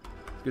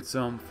 Let's get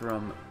some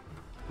from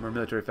our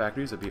military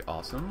factories. That'd be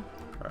awesome.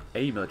 Or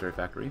a military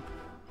factory.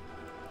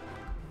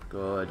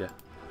 Good.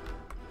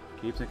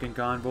 Keep sinking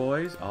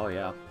convoys. Oh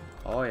yeah.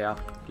 Oh yeah.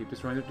 Keep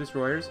destroying their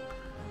destroyers.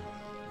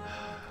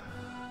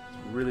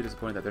 It's really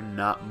disappointing that they're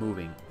not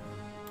moving.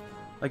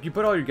 Like, you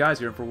put all your guys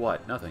here for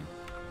what? Nothing.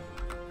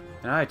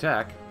 And I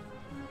attack,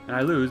 and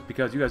I lose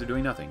because you guys are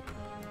doing nothing.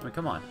 I mean,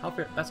 come on. How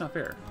fair? That's not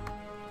fair.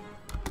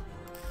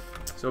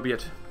 So be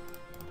it.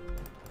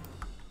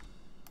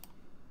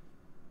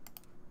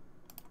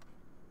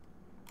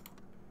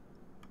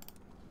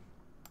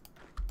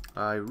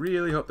 I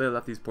really hope they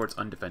left these ports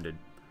undefended.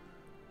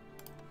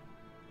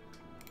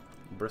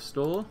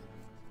 Bristol.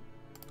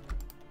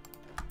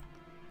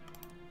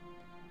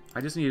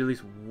 I just need at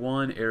least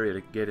one area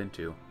to get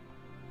into.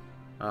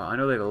 I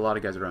know they have a lot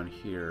of guys around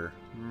here.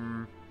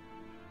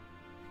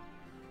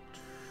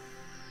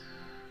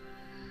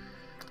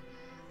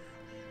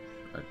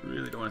 I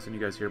really don't want to send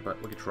you guys here,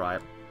 but we could try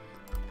it.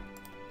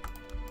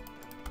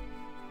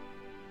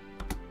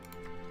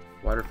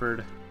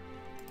 Waterford.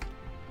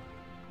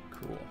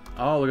 Cool.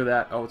 Oh, look at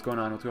that. Oh, what's going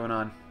on? What's going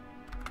on?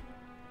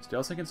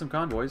 Still sinking some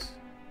convoys.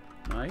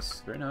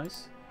 Nice. Very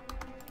nice.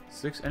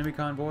 6 enemy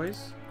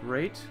convoys.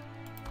 Great.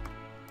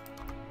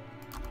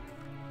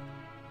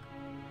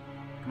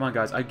 Come on,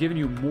 guys. I've given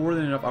you more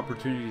than enough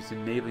opportunities to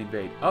navally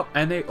invade. Oh,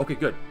 and they... Okay,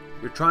 good.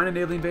 You're trying to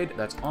navally invade.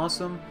 That's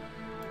awesome.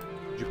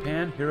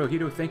 Japan,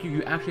 Hirohito, thank you.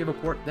 You actually have a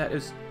port that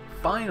is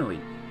finally...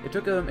 It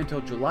took them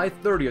until July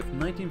 30th,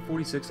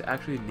 1946 to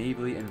actually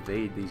navally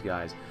invade these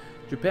guys.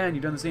 Japan,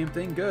 you've done the same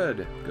thing?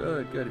 Good.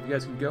 Good, good. If you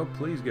guys can go,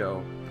 please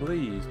go.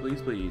 Please,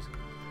 please, please.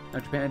 Now,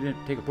 Japan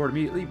didn't take a port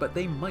immediately, but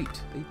they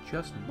might. They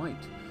just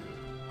might.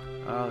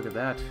 Oh, look at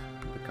that.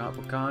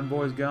 The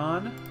convoy's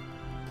gone.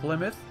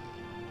 Plymouth.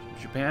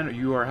 Japan,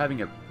 you are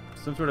having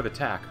some sort of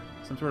attack.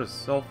 Some sort of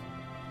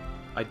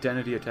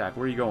self-identity attack.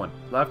 Where are you going?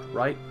 Left,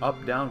 right,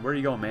 up, down? Where are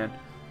you going, man?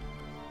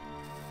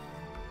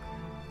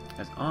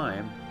 As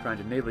I'm trying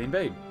to navally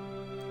invade.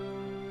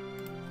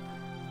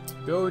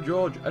 Go,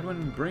 George.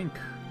 Edwin Brink.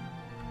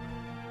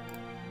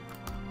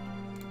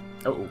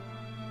 Uh-oh.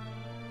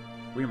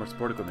 We need more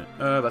support equipment.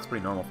 That's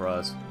pretty normal for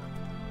us.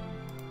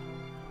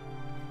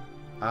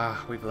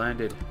 Ah, we've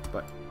landed,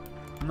 but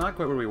not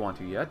quite where we want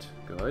to yet.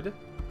 Good.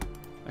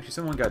 Actually,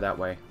 someone got that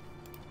way.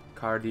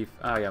 Cardiff.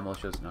 Ah, yeah,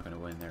 militia's not going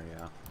to win there,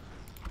 yeah.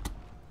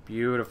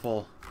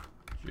 Beautiful.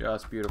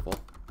 Just beautiful.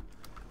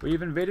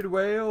 We've invaded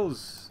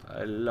Wales.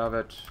 I love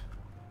it.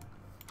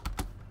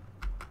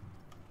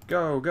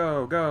 Go,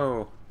 go,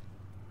 go.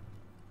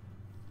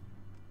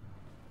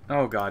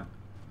 Oh, God.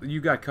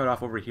 You got cut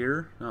off over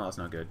here? Oh, that's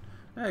not good.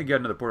 You got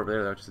another port over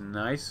there, which is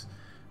nice.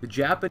 The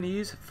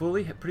Japanese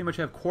pretty much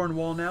have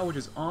Cornwall now, which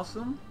is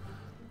awesome.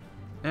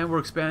 And we're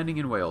expanding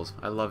in Wales.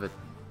 I love it.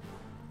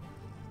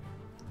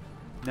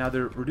 Now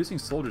they're reducing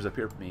soldiers up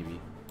here, maybe.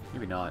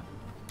 Maybe not.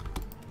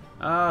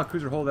 Ah,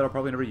 cruiser hull that I'll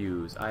probably never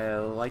use. I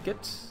like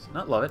it.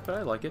 Not love it, but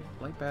I like it.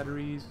 Light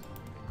batteries.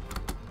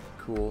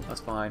 Cool,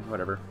 that's fine.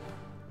 Whatever.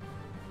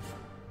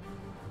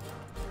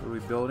 What are we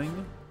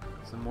building?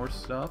 Some more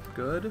stuff.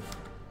 Good.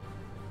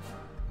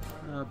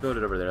 Build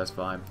it over there, that's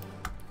fine.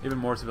 Even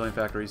more civilian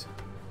factories.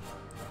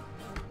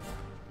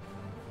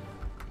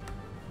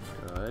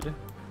 Good.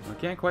 We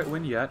can't quite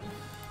win yet.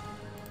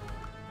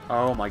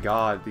 Oh my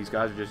god, these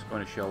guys are just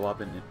going to show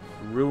up and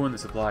ruin the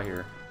supply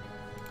here.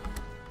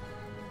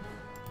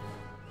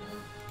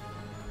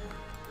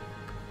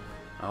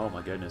 Oh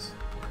my goodness.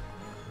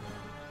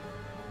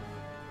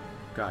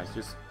 Guys,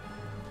 just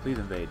please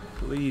invade.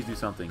 Please do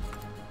something.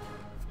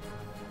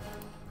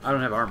 I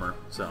don't have armor,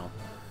 so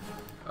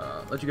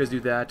let you guys do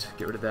that.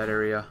 Get rid of that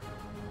area.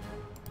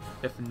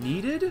 If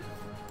needed,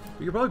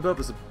 we could probably build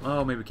this.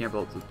 Oh, maybe we can't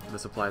build the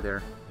supply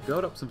there.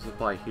 Build up some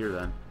supply here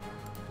then.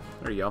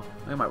 There you go.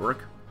 That might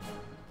work.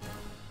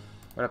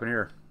 What happened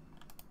here?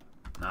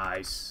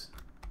 Nice.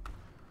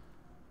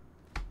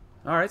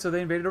 Alright, so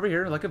they invaded over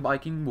here like a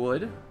Viking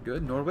would.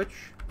 Good.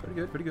 Norwich. Pretty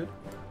good, pretty good.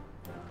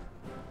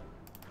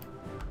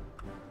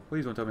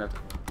 Please don't tell me I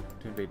have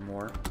to invade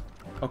more.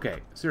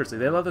 Okay, seriously,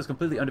 they left us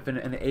completely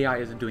undefended and the AI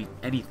isn't doing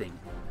anything.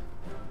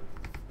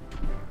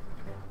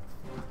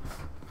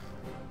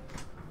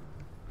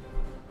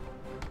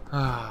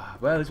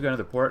 Well, at least we got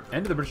another port.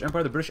 End of the British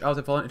Empire. The British Isles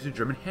have fallen into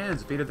German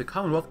hands. The fate of the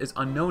Commonwealth is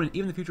unknown, and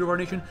even the future of our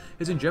nation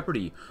is in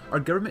jeopardy. Our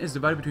government is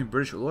divided between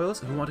British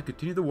loyalists who want to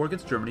continue the war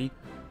against Germany,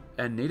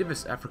 and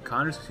nativist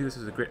Afrikaners who see this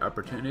as a great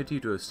opportunity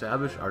to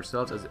establish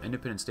ourselves as an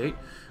independent state.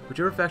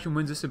 Whichever faction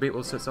wins this debate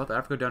will set South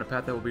Africa down a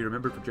path that will be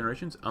remembered for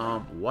generations.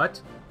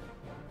 What?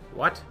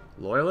 What?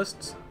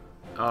 Loyalists?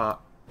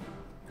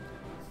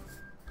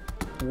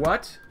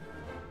 What?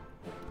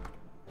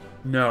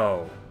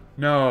 No.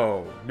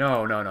 No.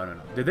 No, no, no, no,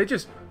 no. Did they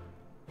just...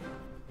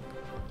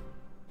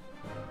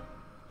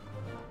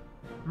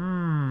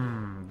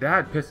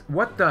 That piss...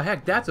 What the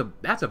heck? That's a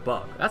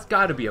bug. That's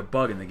gotta be a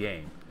bug in the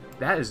game.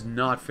 That is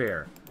not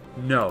fair.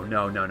 No,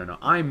 no, no, no, no.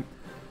 I'm...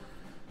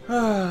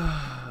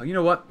 you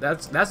know what?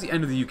 That's the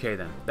end of the UK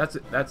then.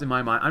 That's in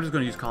my mind. I'm just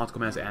going to use console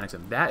commands to annex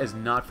them. That is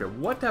not fair.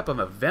 What type of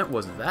event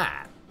was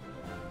that?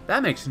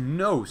 That makes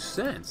no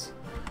sense.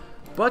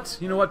 But,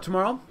 you know what?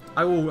 Tomorrow,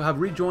 I will have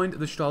rejoined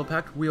the Stahl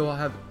Pact. We will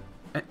have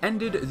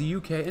ended the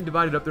UK and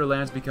divided up their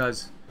lands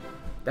because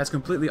that's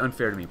completely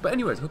unfair to me. But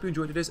anyways, hope you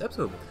enjoyed today's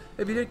episode.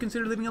 If you did,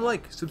 consider leaving a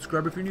like.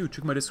 Subscribe if you're new.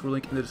 Check my Discord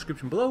link in the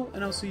description below.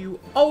 And I'll see you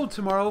all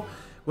tomorrow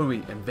when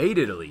we invade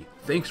Italy.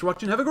 Thanks for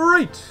watching. Have a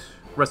great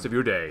rest of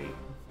your day.